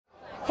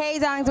Hey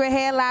darlings, we're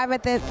here live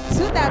at the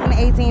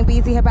 2018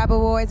 BET Hip Hop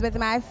Awards with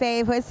my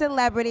favorite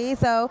celebrity.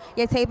 So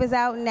your tape is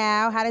out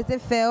now. How does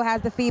it feel? How's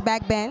the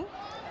feedback been?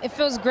 It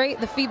feels great.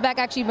 The feedback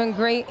actually been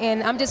great,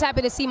 and I'm just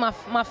happy to see my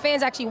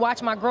fans actually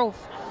watch my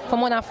growth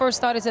from when I first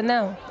started to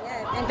now.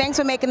 Yes, and thanks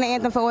for making the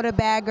anthem for all the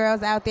bad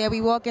girls out there.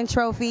 We walk in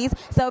trophies.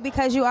 So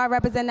because you are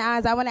representing the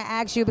Islands, I want to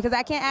ask you, because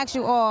I can't ask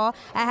you all.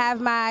 I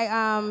have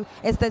my,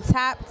 it's the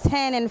top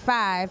 10 and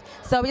 5.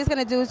 So we're just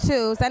going to do 2.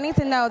 So I need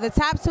to know the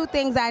top 2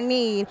 things I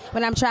need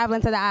when I'm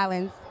traveling to the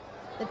islands.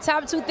 The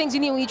top 2 things you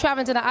need when you're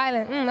traveling to the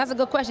island? That's a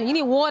good question. You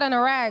need water and a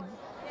rag.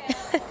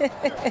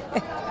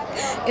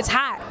 It's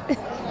hot.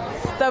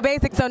 So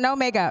basic, so no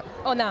makeup.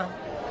 Oh, no.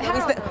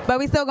 But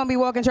we still gonna be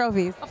walking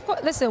trophies. Of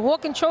course. Listen,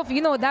 walking trophy,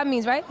 you know what that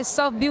means, right? It's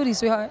self-beauty,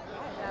 sweetheart.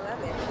 I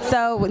love it.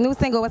 So new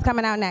single, what's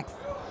coming out next?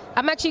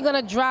 I'm actually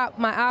gonna drop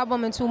my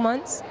album in 2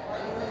 months.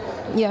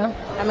 Yeah.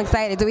 I'm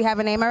excited. Do we have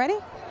a name already?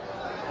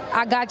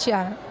 I got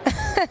ya.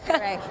 All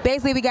right.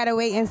 Basically, we gotta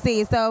wait and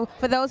see. So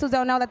for those who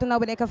don't know, let them know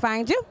where they can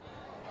find you.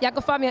 Y'all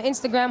can find me on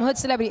Instagram, Hood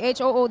Celebrity,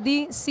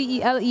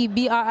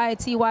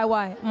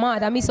 HOODCELEBRITYY.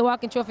 Mod, I mean so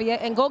walking trophy, yeah?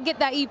 And go get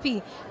that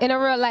EP in a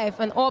real life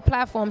on all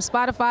platforms,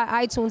 Spotify,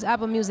 iTunes,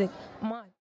 Apple Music. Mod.